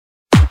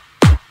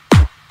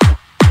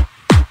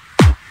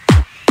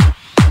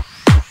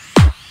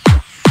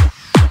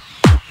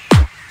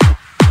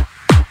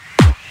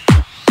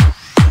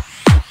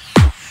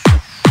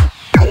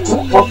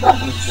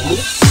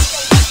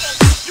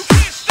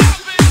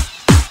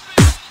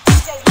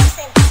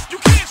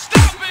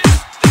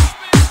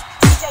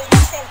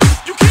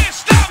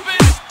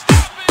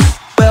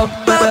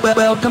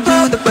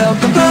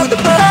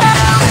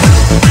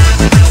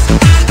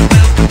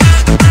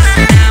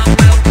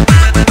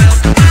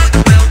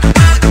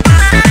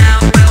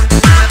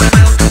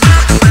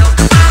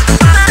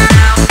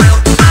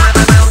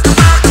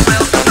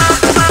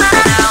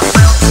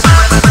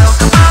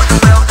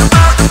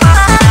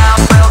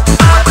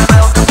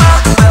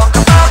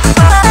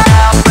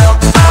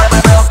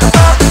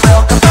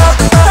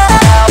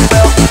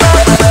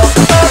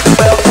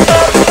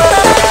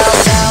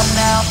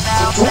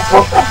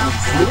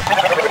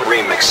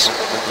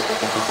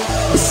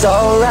It's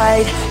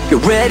alright, you're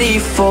ready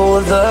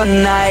for the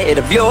night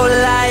of your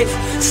life.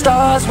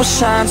 Stars will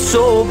shine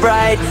so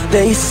bright.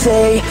 They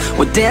say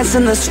we're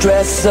dancing the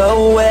stress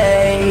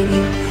away.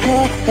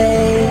 Hey,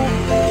 hey.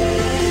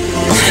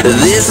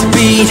 This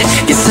beat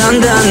is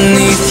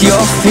underneath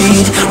your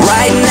feet.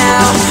 Right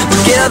now,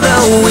 together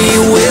we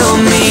will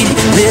meet.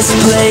 This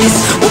place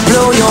will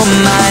blow your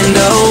mind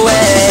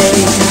away.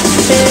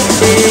 Hey,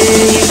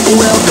 hey.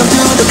 Welcome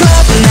to the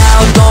club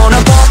now,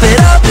 gonna pump it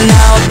up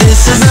now.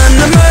 This is an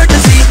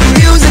emergency,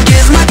 music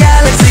is my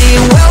galaxy.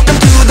 Welcome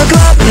to the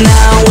club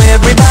now,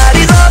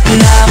 everybody's up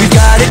now. We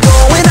got it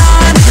going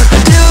on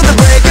until the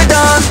break of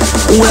dawn.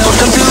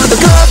 Welcome to the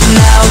club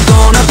now,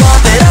 gonna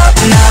pump it up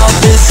now.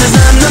 This is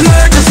an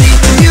emergency,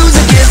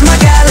 music is my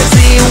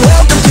galaxy.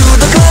 Welcome to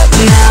the club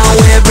now,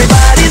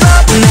 everybody's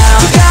up now.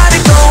 We got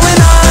it going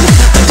on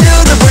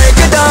until the break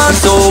of dawn.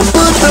 So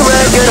put the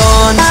record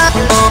on.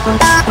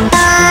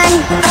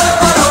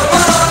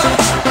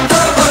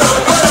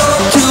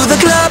 To the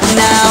club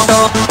now.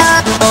 To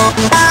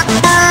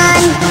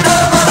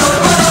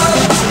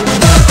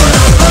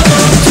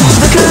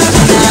the club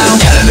now.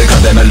 Tell them to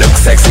club, them look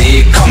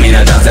sexy. Come in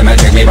and dance, them and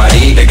take me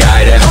body. The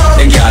guy them,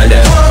 the girl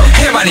them.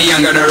 Everybody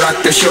young gonna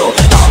rock the show.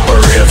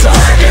 Operator,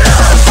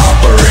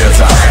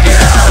 operator. I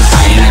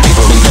ain't like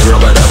people who can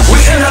rub it up. We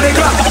enter the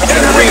club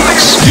in a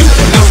remix. You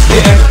know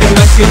you're acting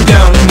like you're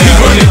down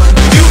now.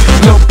 You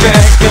know you're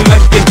acting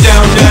like you're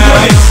down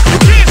now.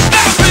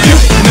 You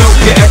know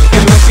you're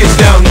acting like you're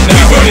down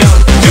now.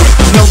 You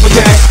know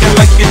you're acting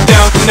like you're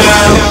down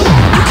now.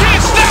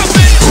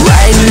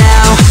 Right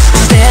now,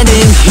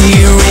 standing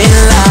here in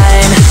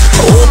line.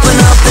 Open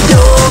up the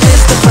door,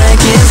 Mr.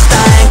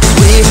 Frankenstein.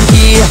 We're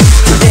here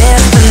to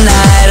dance the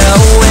night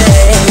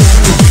away.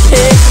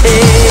 Hey,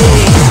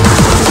 hey.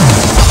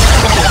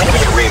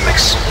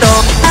 Remix.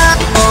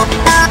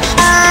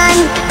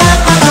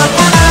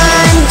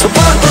 So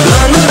put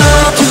London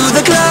to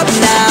the club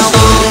now.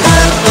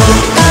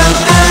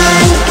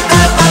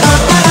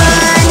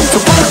 So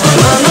put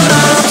London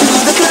to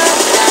the club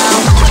now.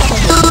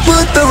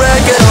 Put the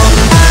record on.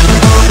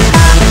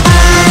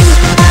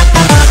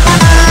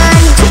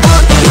 So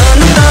put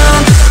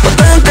London,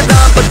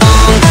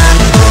 ba-dum-ka-dum-ba-dum.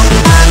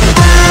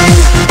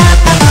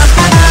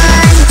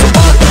 So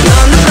put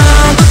London,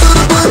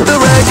 put the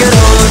record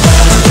on.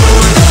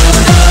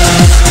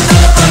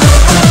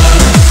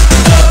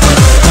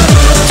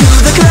 To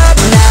the club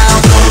now.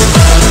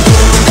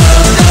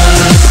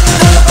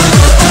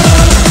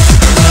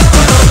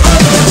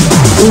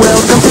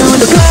 Welcome to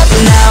the club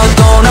now,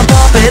 gonna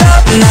pump it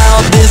up now.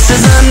 This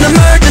is an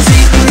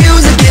emergency,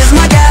 music is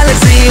my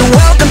galaxy.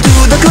 Welcome to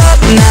the club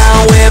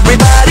now,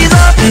 everybody's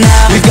up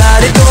now. We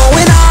got it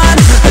going on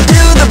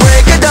until the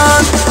break of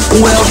dawn.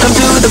 Welcome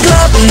to the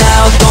club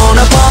now,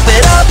 gonna pump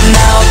it up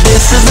now.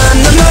 This is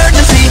an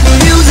emergency,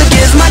 music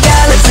is my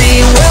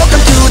galaxy.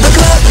 Welcome to the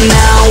club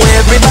now,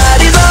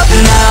 everybody's up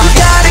now. We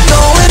got it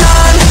going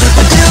on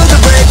until the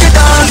break of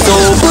dawn. So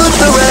put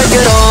the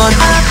record on.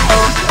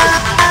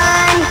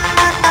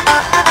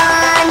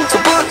 So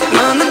put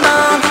London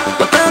on,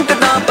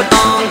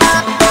 ba-dum-ka-dum-ba-dum.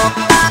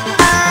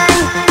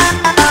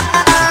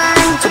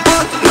 So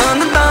put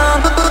London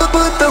on,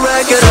 put the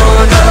record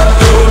on.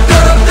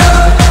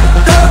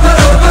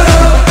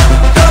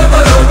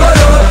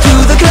 To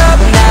the club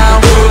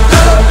now.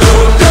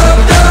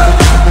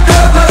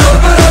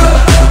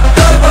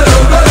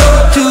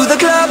 To the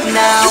club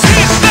now.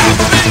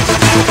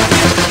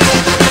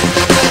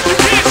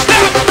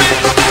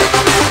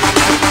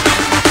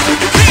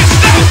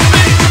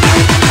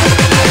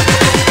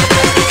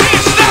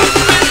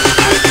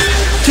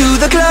 To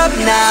the club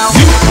now.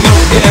 You know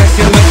you're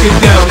acting like you're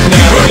down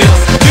now.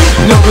 You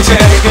know you're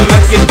acting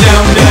like you're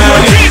down now.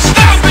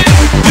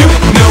 You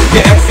know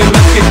you're acting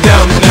like you're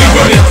down now. You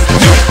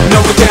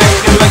know you're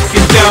acting like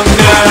you're down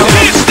now.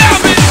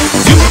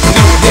 You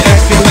know you're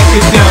acting like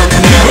you're down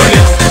now.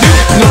 You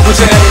know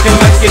you're acting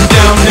like you're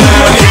down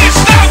now.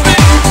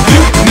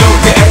 You know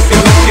you're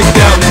acting like you're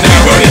down now.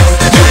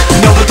 You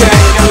know you're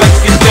acting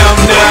like you're down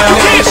now.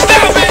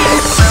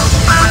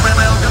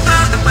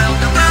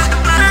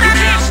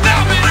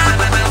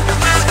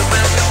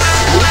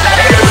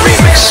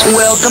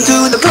 Welcome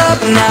to the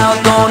club now,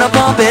 gonna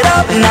pump it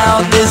up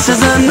now. This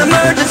is an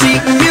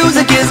emergency,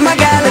 music is my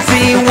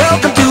galaxy.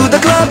 Welcome to the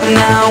club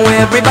now,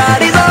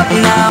 everybody's up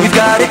now. We've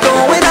got it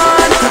going